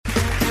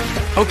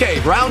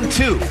Okay, round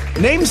 2.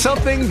 Name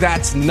something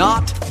that's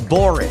not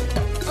boring.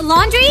 A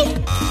laundry?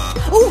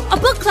 Ooh, a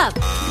book club.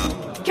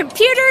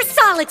 Computer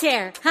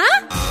solitaire,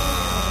 huh?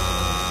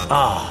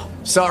 Ah,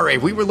 sorry,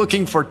 we were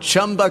looking for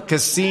Chumba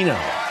Casino.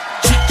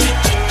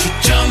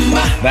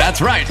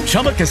 That's right,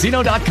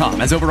 ChumbaCasino.com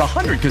has over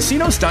 100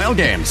 casino-style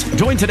games.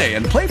 Join today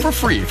and play for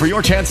free for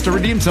your chance to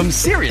redeem some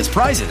serious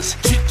prizes.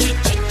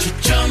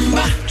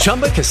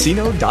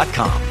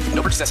 ChumbaCasino.com.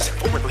 No purchase necessary.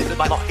 Void where prohibited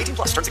by law. 18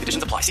 plus terms and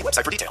conditions apply. See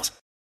website for details.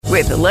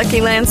 With the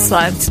Lucky Land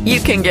Slots, you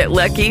can get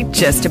lucky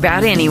just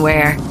about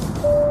anywhere.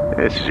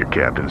 This is your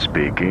captain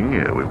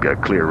speaking. We've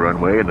got clear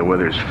runway and the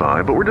weather's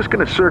fine, but we're just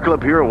going to circle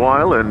up here a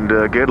while and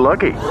get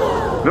lucky.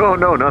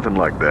 No, nothing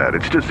like that.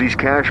 It's just these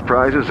cash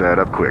prizes add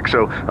up quick.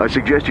 So I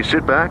suggest you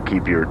sit back,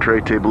 keep your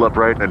tray table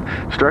upright, and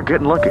start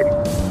getting lucky.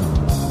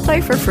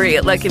 Play for free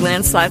at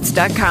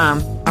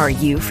LuckyLandSlots.com. Are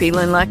you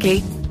feeling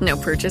lucky? No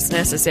purchase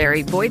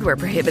necessary. Void where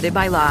prohibited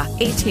by law.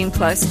 18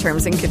 plus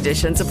terms and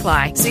conditions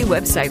apply. See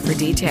website for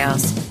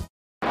details.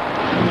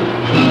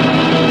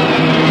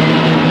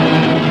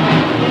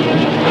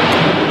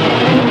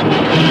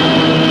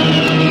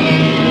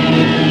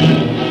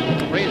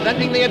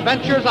 Presenting the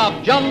adventures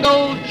of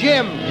Jungle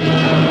Jim.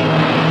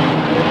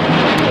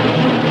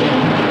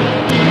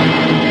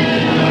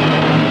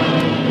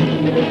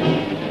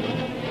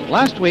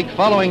 Last week,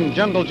 following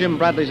Jungle Jim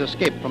Bradley's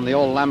escape from the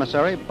old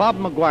lamasery, Bob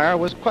McGuire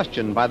was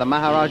questioned by the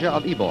Maharaja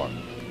of Ybor.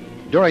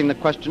 During the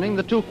questioning,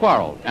 the two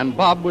quarreled, and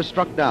Bob was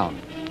struck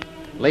down.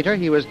 Later,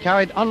 he was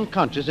carried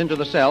unconscious into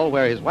the cell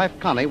where his wife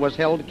Connie was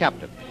held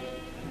captive.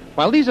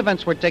 While these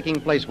events were taking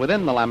place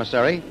within the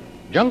lamasery,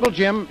 Jungle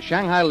Jim,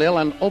 Shanghai Lil,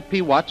 and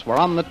O.P. Watts were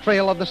on the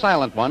trail of the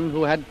Silent One,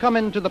 who had come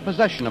into the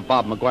possession of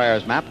Bob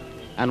McGuire's map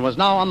and was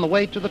now on the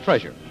way to the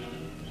treasure.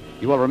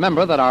 You will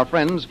remember that our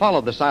friends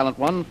followed the Silent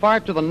One far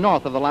to the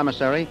north of the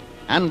lamasery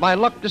and by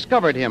luck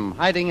discovered him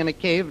hiding in a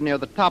cave near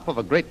the top of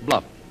a great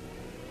bluff.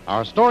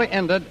 Our story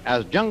ended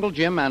as Jungle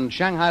Jim and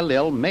Shanghai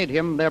Lil made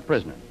him their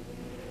prisoner.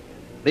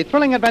 The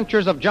thrilling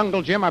adventures of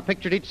Jungle Jim are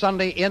pictured each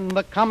Sunday in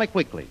the Comic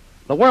Weekly,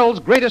 the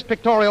world's greatest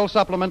pictorial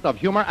supplement of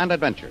humor and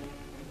adventure.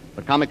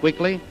 The Comic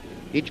Weekly,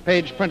 each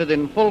page printed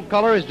in full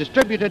color, is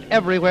distributed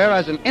everywhere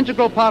as an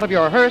integral part of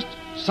your Hearst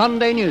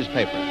Sunday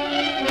newspaper.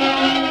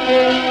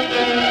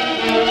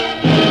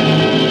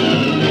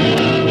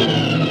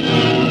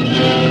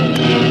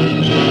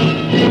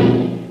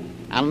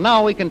 And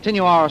now we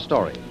continue our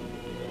story.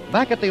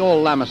 Back at the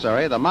old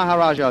lamasery, the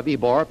Maharaja of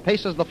Ybor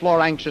paces the floor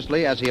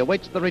anxiously as he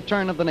awaits the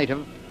return of the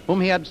native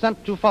whom he had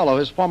sent to follow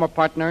his former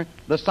partner,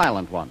 the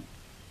Silent One.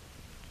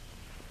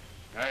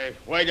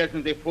 Why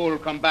doesn't the fool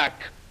come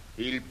back?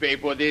 He'll pay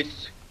for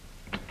this.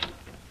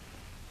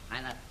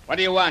 Highness. What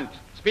do you want?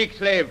 Speak,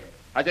 slave.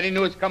 Has any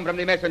news come from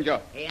the messenger?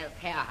 He is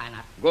here,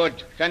 Highness.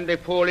 Good. Send the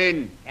fool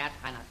in. Yes,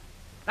 Highness.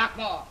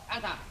 Blackmore,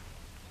 enter.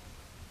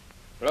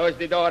 Close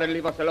the door and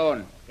leave us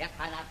alone. Yes,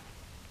 Highness.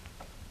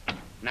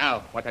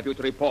 Now, what have you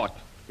to report?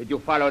 Did you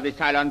follow the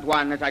Silent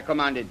One as I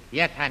commanded?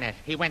 Yes, Highness.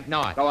 He went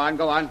north. Go on.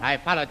 I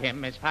followed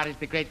him as far as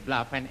the great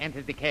bluff and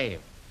entered the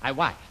cave. I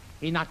watched.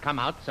 He not come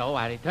out, so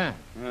I returned.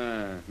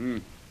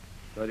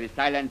 So the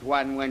Silent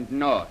One went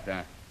north.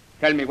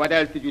 Tell me, what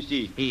else did you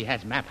see? He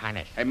has map,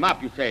 Highness. A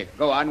map, you say?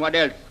 Go on, what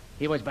else?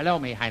 He was below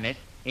me, Highness,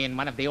 in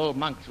one of the old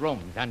monk's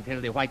rooms until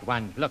the white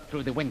ones looked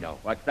through the window.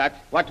 What's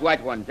that? What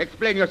white ones?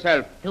 Explain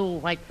yourself. 2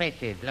 white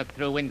faces looked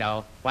through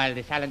window while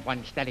the Silent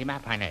One studied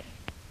map, Highness.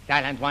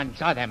 Silent One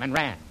saw them and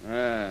ran.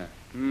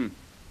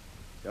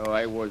 So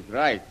I was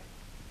right.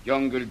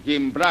 Jungle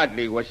Jim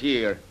Bradley was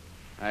here.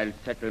 I'll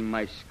settle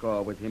my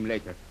score with him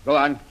later. Go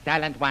on.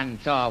 Silent One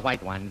saw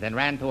white ones and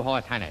ran to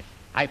horse, Highness.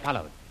 I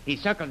followed. He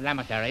circled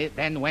lamasery,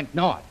 then went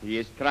north. He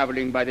is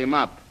traveling by the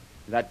map.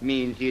 That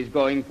means he is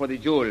going for the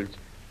jewels.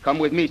 Come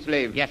with me,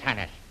 slave. Yes,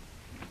 Highness.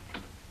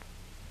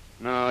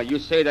 Now, you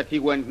say that he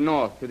went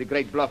north to the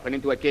great bluff and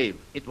into a cave.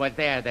 It was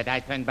there that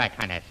I turned back,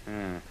 Highness.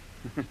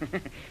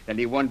 Then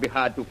he won't be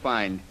hard to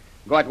find.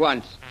 Go at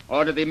once.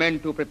 Order the men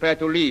to prepare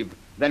to leave.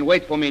 Then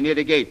wait for me near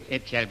the gate.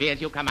 It shall be as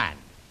you command.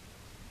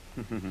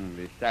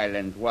 The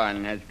Silent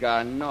One has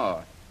gone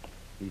north.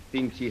 He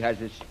thinks he has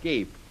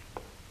escaped.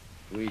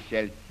 We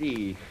shall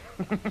see.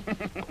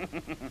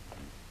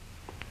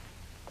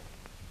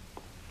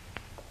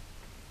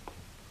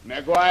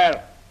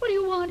 McGuire. What do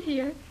you want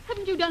here?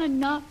 Haven't you done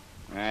enough?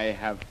 I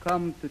have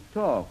come to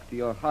talk to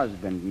your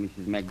husband,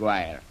 Mrs.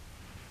 McGuire.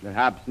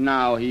 Perhaps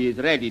now he is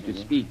ready to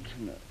speak.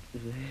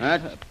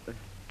 What?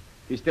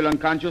 He's still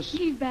unconscious?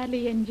 He's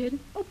badly injured.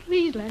 Oh,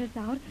 please let us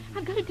out.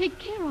 I've got to take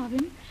care of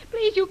him.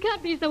 Please, you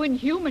can't be so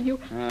inhuman.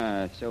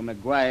 So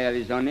McGuire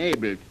is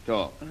unable to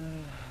talk.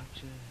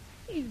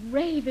 He's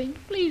raving.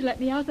 Please let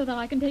me out so that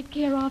I can take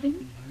care of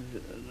him.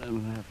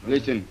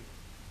 Listen,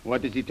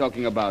 what is he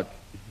talking about?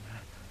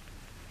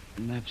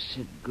 Map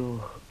said go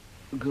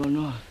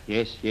north.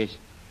 Yes. If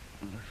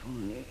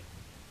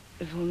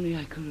only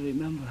I could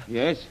remember.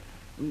 Yes?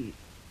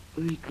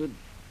 We could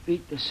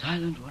beat the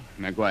Silent One.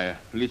 McGuire,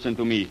 listen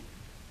to me.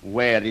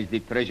 Where is the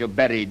treasure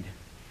buried?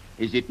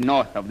 Is it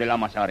north of the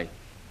lamasery?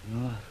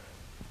 North?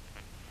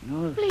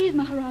 No. Please,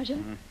 Maharaja.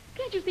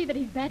 Can't you see that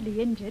he's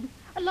badly injured?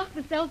 Lock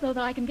the cell so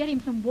that I can get him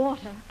some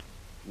water.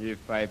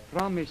 If I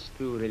promise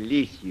to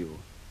release you,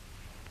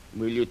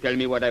 will you tell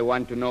me what I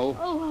want to know?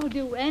 Oh, I'll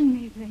do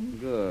anything.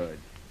 Good.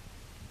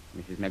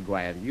 Mrs.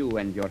 McGuire, you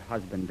and your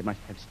husband must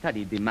have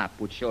studied the map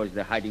which shows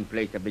the hiding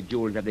place of the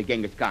jewels of the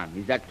Genghis Khan.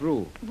 Is that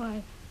true?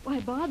 Why,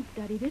 Bob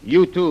studied it.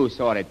 You too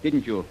saw it,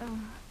 didn't you?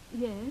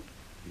 Yes.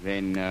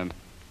 Then,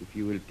 if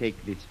you will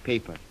take this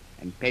paper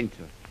and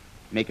pencil,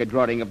 make a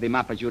drawing of the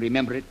map as you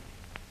remember it,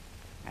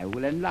 I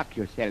will unlock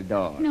your cell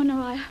door.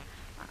 No,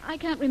 I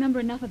can't remember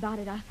enough about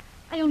it.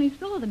 I only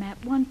saw the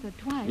map once or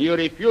twice. You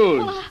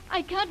refuse. Well,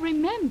 I can't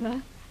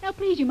remember. Now,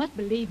 please, you must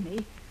believe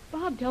me.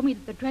 Bob told me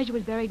that the treasure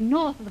was buried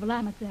north of the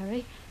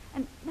Lamasery,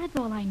 and that's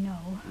all I know.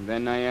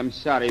 Then I am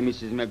sorry,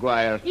 Mrs.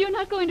 McGuire. You're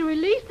not going to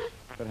release us?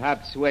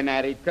 Perhaps when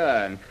I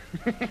return.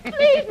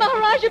 Please,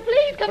 Maharaja,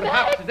 please come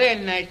Perhaps back.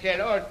 then I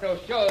shall also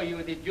show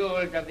you the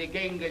jewels of the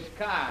Genghis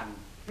Khan.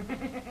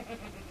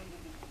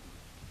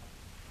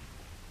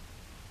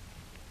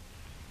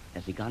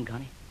 Has he gone,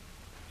 Connie?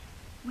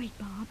 Wait,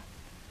 Bob.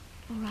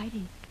 All right,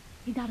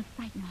 he's out of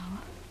sight now.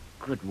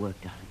 Good work,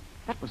 darling.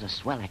 That was a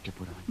swell act you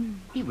put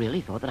on. He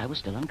really thought that I was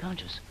still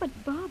unconscious. But,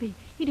 Bobby,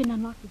 he didn't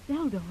unlock the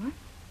cell door.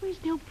 We're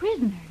still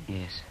prisoners.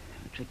 Yes,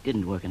 the trick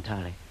didn't work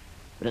entirely.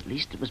 But at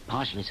least it was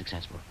partially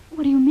successful.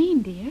 What do you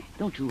mean, dear?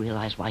 Don't you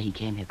realize why he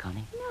came here,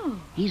 Connie? No.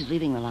 He's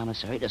leaving the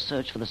Lamasery to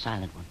search for the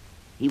Silent One.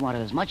 He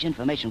wanted as much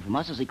information from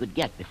us as he could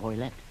get before he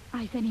left.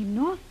 I sent him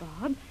north,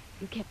 Bob.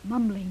 You kept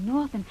mumbling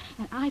north, and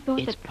I thought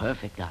It's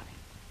perfect, darling.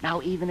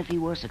 Now, even if he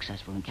were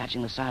successful in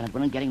catching the Silent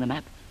One and getting the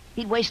map,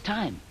 he'd waste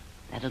time.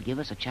 That'll give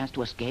us a chance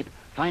to escape,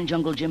 find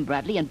Jungle Jim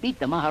Bradley, and beat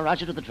the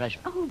Maharaja to the treasure.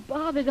 Oh,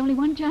 Bob, there's only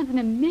one chance in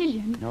a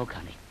million. No,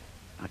 Connie.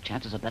 Our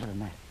chances are better than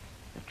that.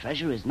 The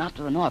treasure is not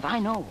to the north. I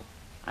know.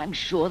 I'm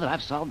sure that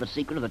I've solved the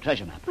secret of the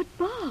treasure map. But,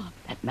 Bob...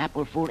 That map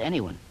will fool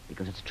anyone,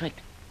 because it's tricked.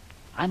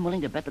 I'm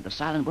willing to bet that the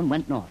Silent One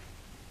went north.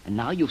 And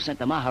now you've sent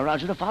the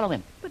Maharaja to follow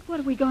him. But what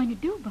are we going to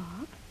do,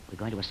 Bob? We're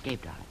going to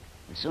escape, darling.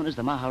 As soon as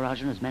the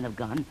Maharaja and his men have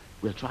gone,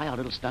 we'll try our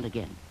little stunt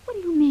again. What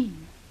do you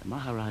mean? The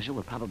Maharaja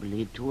will probably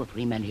leave 2 or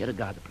 3 men here to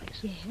guard the place.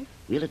 Yes?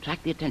 We'll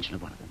attract the attention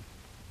of one of them.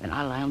 Then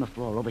I'll lie on the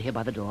floor over here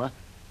by the door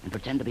and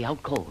pretend to be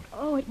out cold.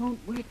 Oh, it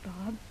won't work,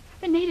 Bob.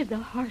 The natives are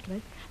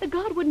heartless. The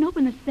guard wouldn't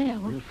open the cell.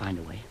 We'll find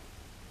a way.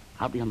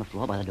 I'll be on the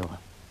floor by the door.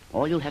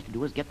 All you'll have to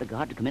do is get the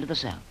guard to come into the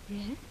cell.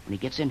 Yes? When he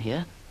gets in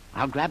here,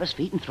 I'll grab his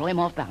feet and throw him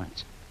off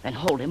balance. Then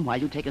hold him while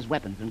you take his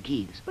weapons and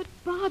keys. But,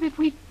 Bob, if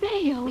we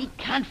fail... We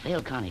can't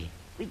fail, Connie.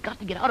 We've got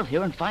to get out of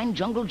here and find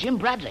Jungle Jim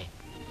Bradley.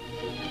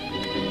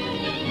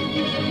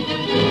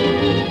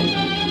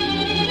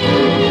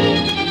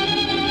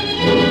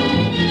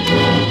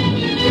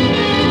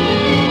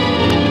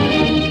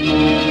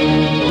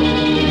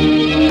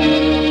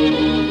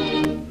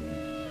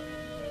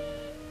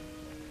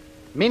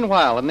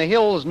 Meanwhile, in the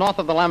hills north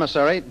of the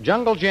Lamasery,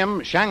 Jungle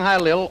Jim, Shanghai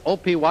Lil,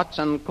 O.P. Watts,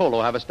 and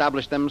Kolo have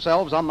established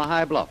themselves on the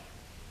high bluff.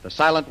 The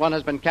Silent One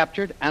has been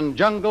captured, and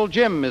Jungle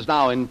Jim is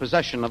now in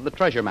possession of the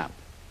treasure map.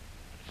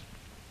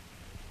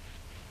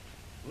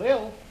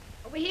 Lil.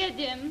 Over here,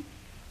 Jim.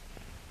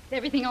 Is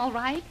everything all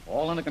right?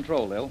 All under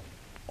control, Lil.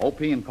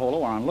 O.P. and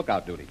Kolo are on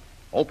lookout duty.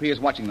 O.P. is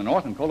watching the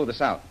north and Kolo the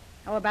south.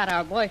 How about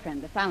our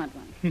boyfriend, the Silent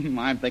One?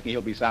 I'm thinking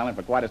he'll be silent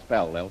for quite a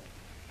spell, Lil.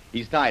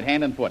 He's tied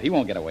hand and foot. He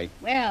won't get away.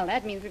 Well,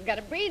 that means we've got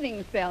a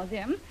breathing spell,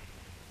 Jim.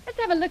 Let's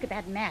have a look at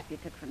that map you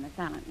took from the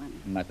Silent One.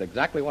 And that's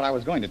exactly what I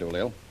was going to do,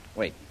 Lil.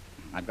 Wait,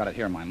 I've got it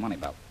here in my money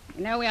belt.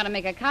 You know, we ought to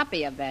make a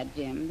copy of that,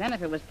 Jim. Then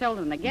if it was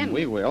stolen again...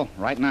 We will,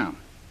 right now.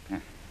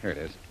 Here it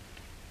is.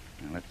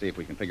 Now, let's see if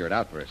we can figure it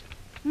out first.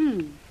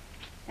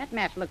 That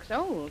map looks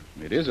old.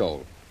 It is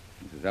old.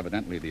 This is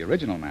evidently the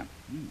original map,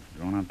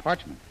 drawn on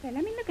parchment. Say,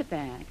 let me look at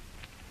that.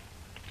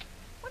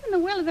 What in the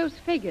world are those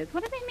figures?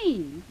 What do they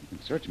mean? You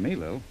can search me,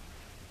 Lil.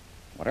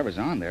 Whatever's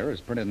on there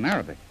is printed in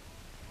Arabic.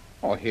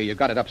 Oh, here, you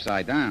got it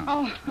upside down.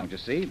 Oh. Don't you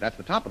see? That's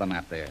the top of the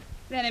map there.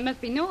 Then it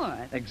must be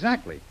north.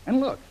 Exactly. And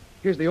look,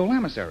 here's the old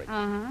Lamasery.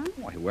 Uh-huh.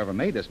 Why, whoever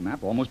made this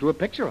map almost drew a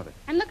picture of it.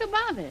 And look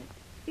above it.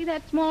 See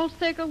that small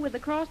circle with the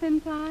cross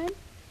inside?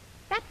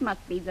 That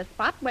must be the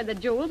spot where the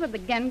jewels of the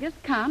Genghis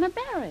Khan are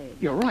buried.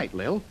 You're right,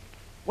 Lil.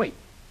 Wait.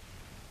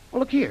 Oh,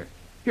 look here.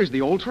 Here's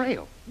the old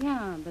trail.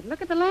 Yeah, but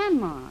look at the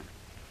landmark.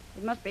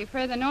 It must be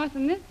further north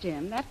than this,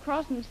 Jim. That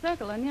cross and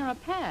circle are near a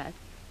pass,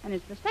 and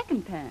it's the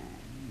second pass.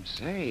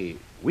 Say,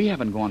 we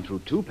haven't gone through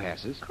 2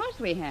 passes. Of course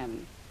we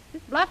haven't.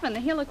 This bluff and the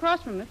hill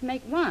across from us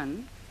make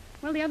one.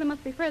 Well, the other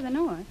must be further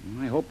north.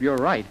 I hope you're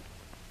right.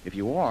 If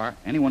you are,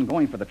 anyone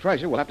going for the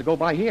treasure will have to go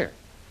by here.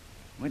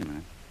 Wait a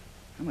minute.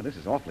 Some of this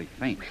is awfully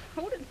faint.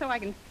 Hold it so I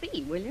can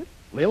see, will you?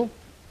 Lil,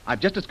 I've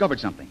just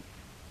discovered something.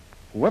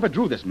 Whoever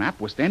drew this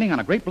map was standing on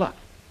a great bluff.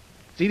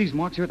 See these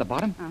marks here at the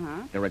bottom?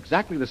 Uh-huh. They're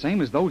exactly the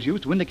same as those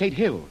used to indicate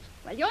hills.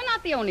 Well, you're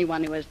not the only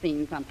one who has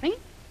seen something.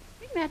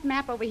 Bring that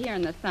map over here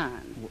in the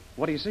sun.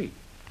 What do you see?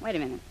 Wait a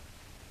minute.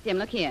 Jim,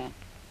 look here.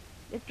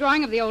 This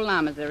drawing of the old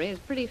Lamasery is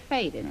pretty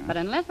faded, but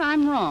unless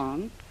I'm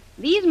wrong,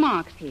 these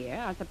marks here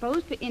are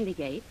supposed to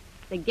indicate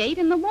the gate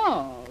and the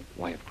walls.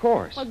 Why, of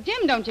course. Well,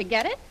 Jim, don't you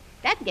get it?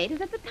 That gate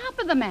is at the top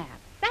of the map.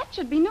 That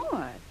should be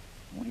north.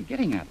 What are you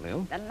getting at,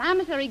 Lil? The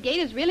Lamasery Gate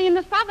is really in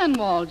the southern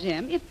wall,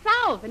 Jim. It's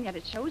south, and yet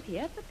it shows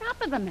here at the top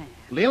of the map.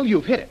 Lil,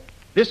 you've hit it.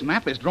 This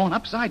map is drawn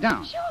upside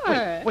down.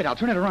 Sure. Wait, I'll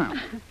turn it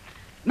around.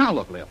 Now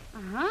look, Lil.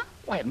 Uh-huh.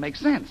 Why, it makes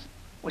sense.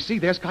 Well, see,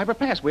 there's Khyber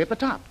Pass way up the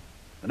top.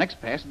 The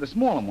next pass is the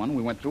smaller one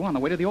we went through on the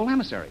way to the old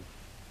Lamasery.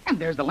 And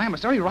there's the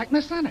Lamasery right in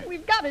the center.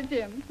 We've got it,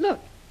 Jim. Look,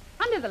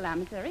 under the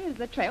Lamasery is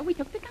the trail we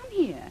took to come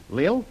here.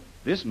 Lil,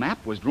 this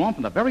map was drawn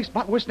from the very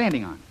spot we're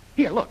standing on.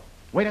 Here, look,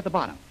 right at the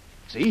bottom.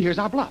 See, here's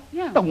our bluff.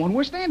 Yeah. The one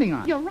we're standing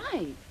on. You're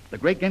right. The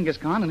great Genghis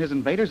Khan and his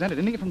invaders entered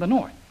India from the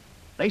north.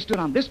 They stood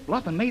on this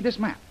bluff and made this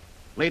map.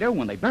 Later,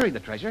 when they buried the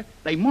treasure,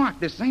 they marked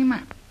this same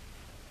map.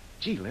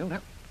 Gee, Lil,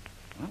 that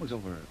was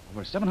over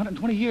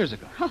 720 years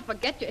ago. Oh,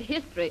 forget your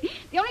history.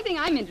 The only thing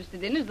I'm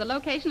interested in is the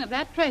location of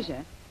that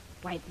treasure.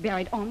 Why, it's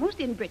buried almost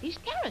in British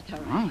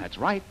territory. Oh, that's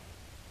right.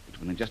 It's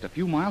within just a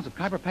few miles of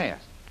Khyber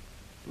Pass.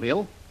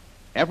 Lil,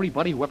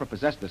 everybody who ever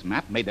possessed this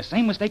map made the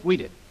same mistake we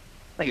did.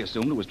 They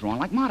assumed it was drawn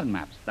like modern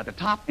maps, that the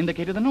top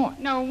indicated the north.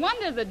 No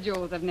wonder the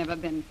jewels have never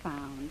been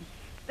found.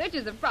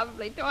 Searchers have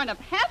probably torn up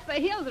half the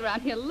hills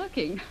around here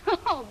looking.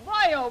 Oh,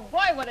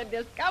 boy, what a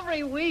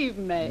discovery we've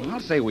made. Well, I'll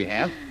say we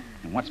have.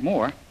 And what's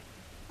more,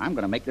 I'm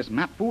going to make this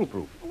map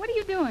foolproof. What are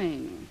you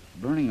doing?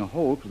 Burning a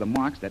hole through the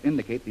marks that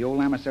indicate the old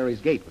Lamasery's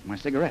gate with my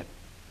cigarette.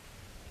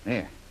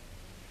 There.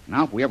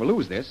 Now, if we ever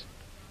lose this,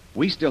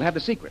 we still have the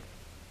secret.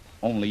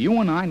 Only you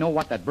and I know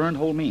what that burned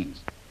hole means.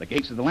 The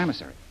gates of the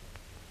Lamasery.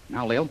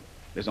 Now, Lil,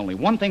 there's only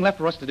one thing left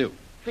for us to do.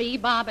 Free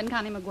Bob and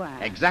Connie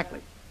McGuire. Exactly.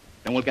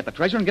 Then we'll get the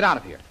treasure and get out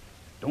of here.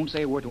 Don't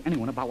say a word to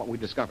anyone about what we've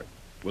discovered.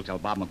 We'll tell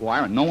Bob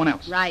McGuire and no one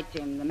else. Right,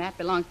 Jim. The map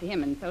belongs to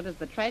him, and so does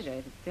the treasure,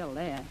 if it's still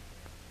there.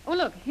 Oh,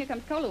 look, here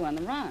comes Kolu on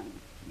the run.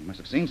 He must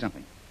have seen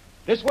something.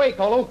 This way,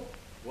 Kolu.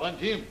 Tuan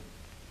Jim,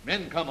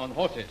 men come on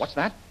horses. What's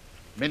that?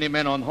 Many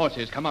men on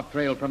horses come up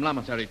trail from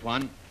Lamasery,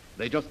 Tuan.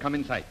 They just come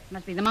in sight.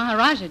 Must be the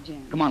Maharaja,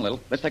 Jim. Come on, Lil.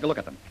 Let's take a look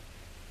at them.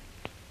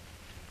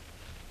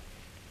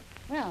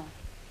 Well,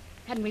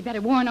 hadn't we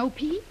better warn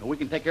O.P.? We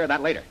can take care of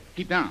that later.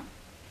 Keep down.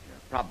 They're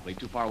probably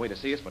too far away to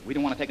see us, but we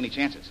don't want to take any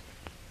chances.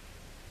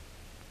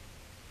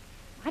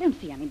 I don't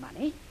see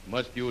anybody.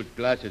 Must use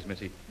glasses,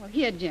 Missy. Well,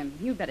 here, Jim,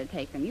 you'd better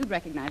take them. You'd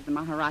recognize the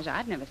Maharaja.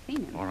 I've never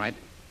seen him. All right.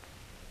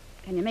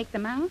 Can you make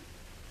them out?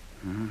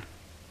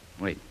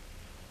 Wait.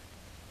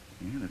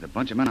 Yeah, there's a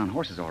bunch of men on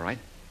horses, all right.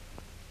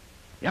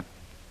 Yep.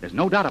 There's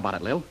no doubt about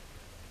it, Lil.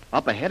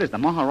 Up ahead is the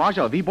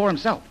Maharaja of Ybor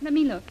himself. Let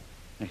me look.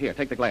 Here,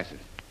 take the glasses.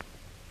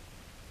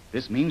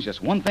 This means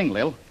just one thing,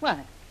 Lil. What?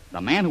 The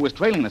man who was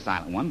trailing the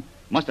Silent One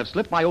must have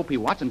slipped by O.P.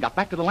 Watts and got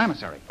back to the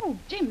Lamasery. Oh,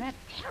 Jim, that's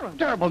terrible.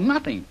 Terrible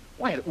nothing.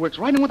 Why, it works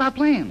right in with our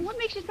plans. What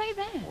makes you say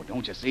that? Oh,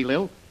 don't you see,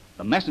 Lil?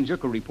 The messenger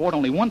could report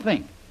only one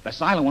thing. The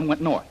Silent One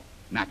went north.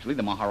 Naturally,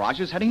 the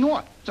Maharaja's heading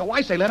north. So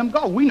I say let him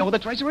go. We know the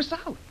treasure is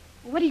south.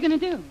 What are you going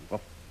to do?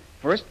 Well,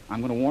 first,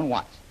 I'm going to warn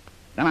Watts.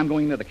 Then I'm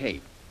going into the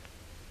cave.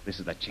 This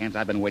is the chance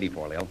I've been waiting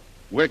for, Lil.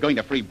 We're going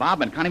to free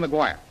Bob and Connie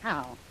McGuire.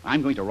 How?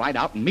 I'm going to ride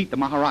out and meet the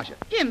Maharaja.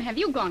 Jim, have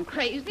you gone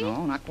crazy?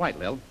 No, not quite,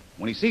 Lil.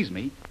 When he sees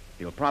me,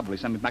 he'll probably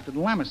send me back to the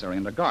Lamasery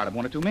under guard of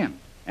one or two men.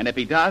 And if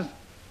he does,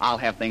 I'll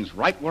have things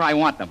right where I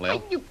want them,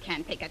 Lil. Oh, you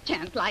can't take a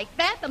chance like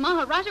that. The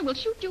Maharaja will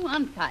shoot you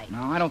on sight.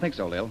 No, I don't think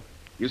so, Lil.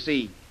 You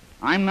see,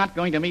 I'm not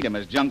going to meet him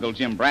as Jungle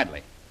Jim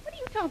Bradley. What are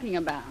you talking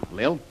about?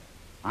 Lil,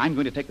 I'm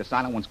going to take the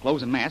Silent One's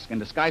clothes and mask and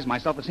disguise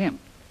myself as him.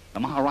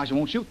 The Maharaja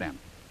won't shoot them.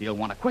 He'll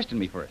want to question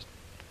me first.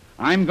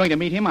 I'm going to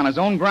meet him on his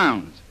own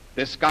grounds,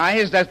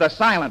 disguised as the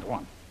Silent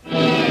One.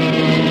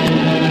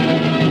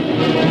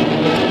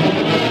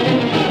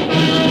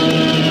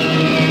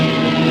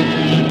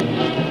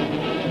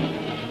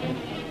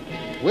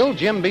 Will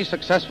Jim be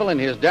successful in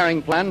his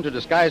daring plan to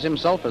disguise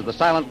himself as the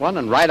Silent One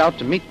and ride out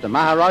to meet the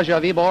Maharaja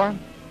of Ybor?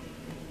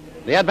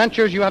 The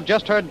adventures you have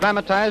just heard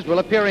dramatized will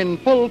appear in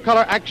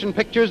full-color action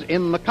pictures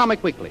in the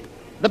Comic Weekly,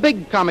 the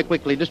big Comic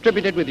Weekly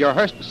distributed with your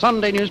Hearst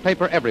Sunday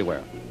newspaper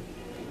everywhere.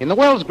 In the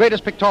world's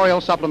greatest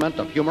pictorial supplement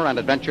of humor and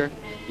adventure,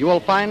 you will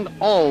find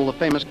all the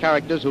famous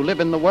characters who live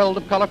in the world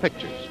of color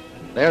pictures.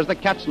 There's the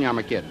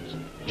Katzenjammer Kids,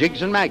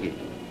 Jiggs and Maggie,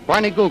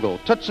 Barney Google,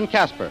 Toots and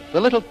Casper,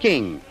 The Little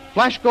King,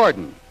 Flash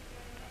Gordon.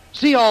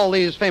 See all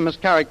these famous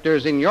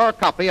characters in your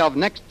copy of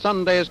next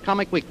Sunday's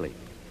Comic Weekly.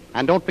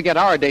 And don't forget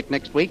our date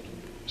next week,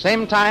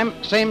 same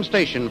time, same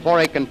station, for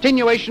a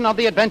continuation of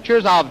the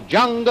adventures of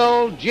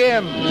Jungle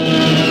Jim.